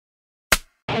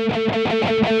Hello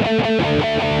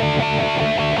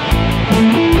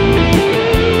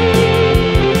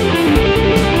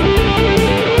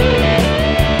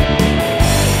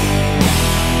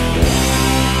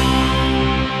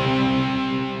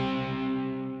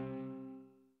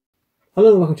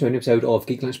and welcome to an episode of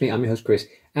Geek Lunch Me. I'm your host Chris.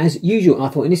 As usual, I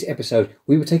thought in this episode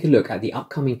we would take a look at the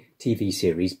upcoming TV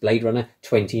series Blade Runner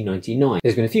 2099.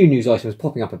 There's been a few news items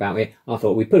popping up about it. I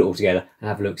thought we'd put it all together and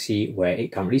have a look, see where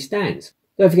it currently stands.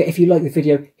 Don't forget, if you like the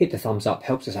video, hit the thumbs up,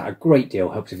 helps us out a great deal,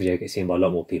 helps the video get seen by a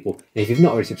lot more people. And if you've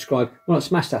not already subscribed, why not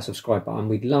smash that subscribe button?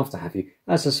 We'd love to have you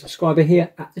as a subscriber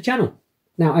here at the channel.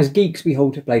 Now, as geeks, we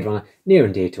hold Blade Runner near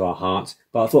and dear to our hearts,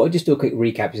 but I thought I'd just do a quick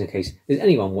recap just in case there's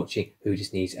anyone watching who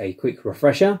just needs a quick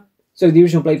refresher. So the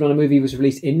original Blade Runner movie was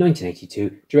released in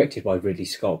 1982, directed by Ridley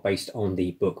Scott, based on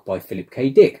the book by Philip K.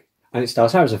 Dick. And it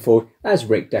stars Harrison Ford as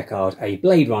Rick Deckard, a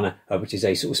Blade Runner, which is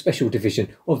a sort of special division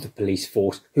of the police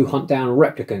force who hunt down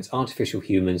replicants, artificial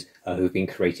humans who've been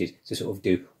created to sort of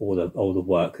do all the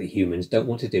work that humans don't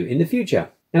want to do in the future.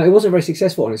 Now, it wasn't very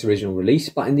successful on its original release,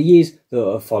 but in the years that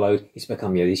have followed, it's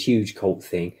become this huge cult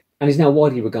thing, and is now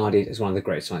widely regarded as one of the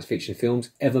greatest science fiction films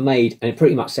ever made, and it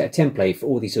pretty much set a template for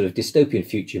all these sort of dystopian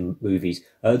future movies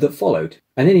that followed.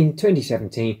 And then in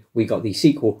 2017, we got the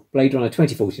sequel, Blade Runner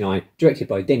 2049, directed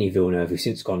by Denis Villeneuve, who's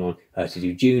since gone on to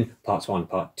do Dune, Parts 1,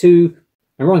 Part 2,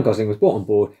 and Ryan Gosling was brought on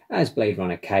board as Blade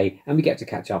Runner K, and we get to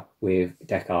catch up with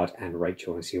Deckard and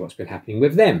Rachel and see what's been happening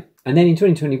with them. And then in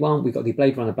 2021, we got the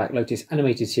Blade Runner Black Lotus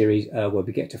animated series where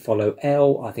we get to follow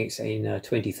Elle, I think it's in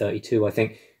 2032, I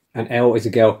think. And Elle is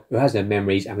a girl who has no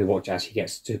memories, and we watch as she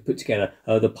gets to put together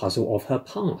the puzzle of her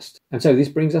past. And so this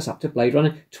brings us up to Blade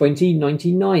Runner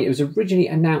 2099. It was originally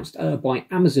announced by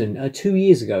Amazon 2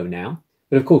 years ago now.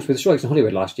 But of course, with the strikes in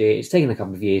Hollywood last year, it's taken a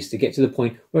couple of years to get to the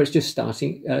point where it's just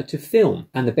starting to film.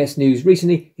 And the best news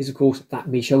recently is, of course, that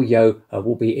Michelle Yeoh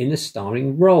will be in the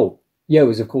starring role.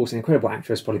 Yeoh is, of course, an incredible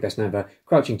actress, probably best known for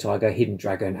Crouching Tiger, Hidden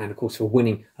Dragon, and, of course, for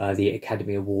winning the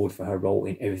Academy Award for her role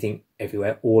in Everything,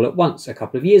 Everywhere, All at Once a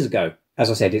couple of years ago. As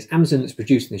I said, it's Amazon that's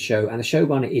producing the show, and the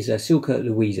showrunner is Silka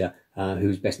Louisa,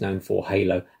 who's best known for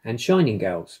Halo and Shining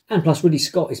Girls. And plus, Ridley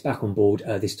Scott is back on board,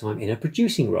 this time in a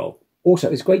producing role.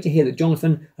 Also, it's great to hear that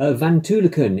Jonathan Van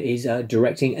Tulleken is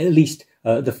directing at least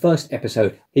the first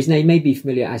episode. His name may be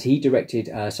familiar as he directed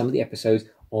some of the episodes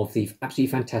of the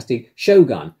absolutely fantastic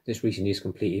Shogun that's recently just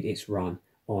completed its run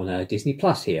on Disney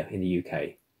Plus here in the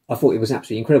UK. I thought it was an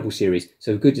absolutely incredible series,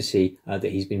 so good to see that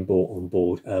he's been brought on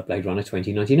board Blade Runner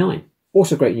 2099.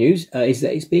 Also great news is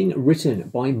that it's being written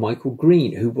by Michael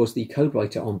Green, who was the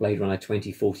co-writer on Blade Runner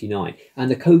 2049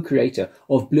 and the co-creator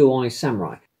of Blue Eye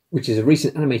Samurai, which is a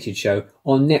recent animated show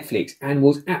on Netflix and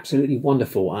was absolutely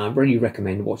wonderful. I really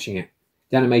recommend watching it.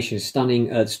 The animation is stunning,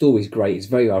 the story is great, it's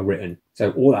very well written,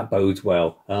 so all that bodes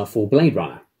well for Blade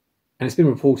Runner. And it's been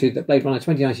reported that Blade Runner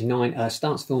 2099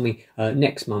 starts filming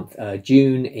next month,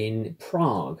 June, in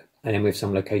Prague, and then with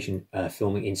some location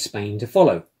filming in Spain to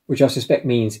follow, which I suspect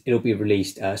means it'll be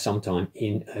released sometime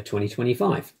in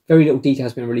 2025. Very little detail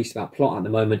has been released about plot at the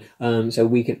moment, so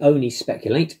we can only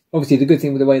speculate. Obviously, the good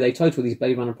thing with the way they title these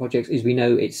Blade Runner projects is we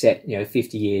know it's set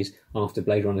 50 years after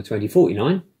Blade Runner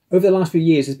 2049. Over the last few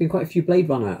years, there's been quite a few Blade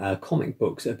Runner comic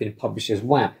books that have been published as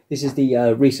well. This is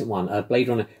the recent one, Blade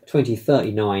Runner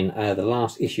 2039, the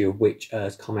last issue of which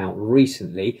has come out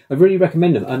recently. I really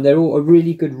recommend them, and they're all a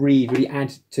really good read, really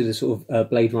add to the sort of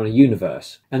Blade Runner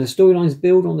universe. And the storylines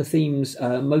build on the themes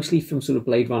mostly from sort of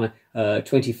Blade Runner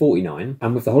 2049,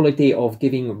 and with the whole idea of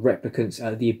giving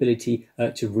replicants the ability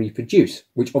to reproduce,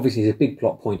 which obviously is a big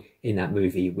plot point in that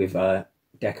movie with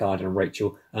Deckard and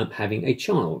Rachel having a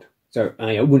child. So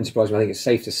it wouldn't surprise me. I think it's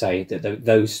safe to say that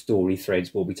those story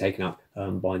threads will be taken up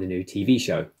by the new TV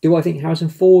show. Do I think Harrison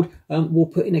Ford will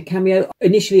put in a cameo?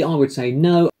 Initially, I would say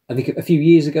no. I think a few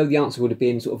years ago, the answer would have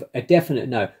been sort of a definite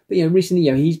no. But recently,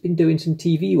 he's been doing some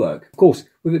TV work. Of course,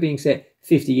 with it being set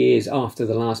 50 years after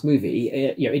the last movie,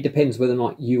 it depends whether or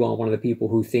not you are one of the people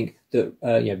who think that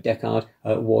Deckard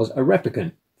was a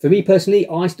replicant. For me personally,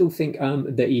 I still think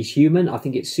that he's human. I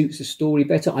think it suits the story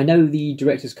better. I know the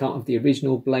director's cut of the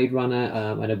original Blade Runner,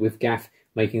 I know with Gaff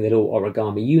making the little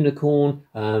origami unicorn,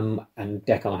 and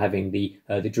Deckard having the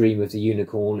dream of the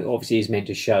unicorn, obviously is meant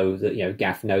to show that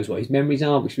Gaff knows what his memories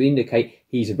are, which would indicate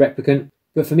he's a replicant.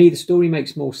 But for me, the story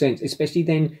makes more sense, especially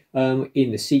then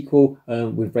in the sequel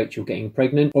with Rachel getting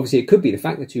pregnant. Obviously, it could be the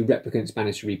fact that two replicants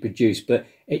managed to reproduce, but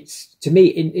it's, to me,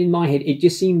 in my head, it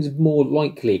just seems more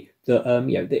likely that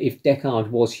that if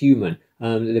Deckard was human,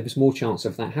 there was more chance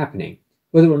of that happening.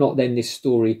 Whether or not then this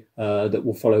story that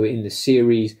will follow in the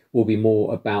series will be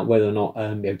more about whether or not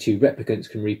two replicants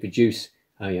can reproduce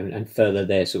and further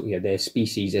their sort of, their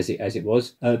species as it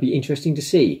was. Be interesting to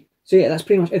see. So yeah, that's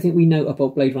pretty much everything we know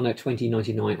about Blade Runner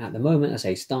 2099 at the moment. As I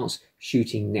say, it starts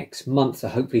shooting next month, so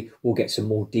hopefully we'll get some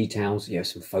more details.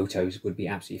 Some photos would be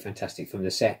absolutely fantastic from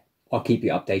the set. I'll keep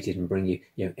you updated and bring you,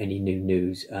 any new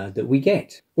news that we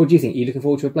get. What do you think? Are you looking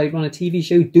forward to a Blade Runner TV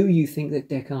show? Do you think that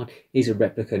Deckard is a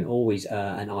replicant? Always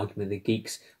an argument that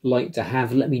geeks like to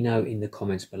have. Let me know in the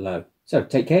comments below. So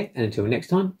take care, and until next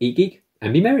time, eat geek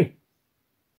and be merry.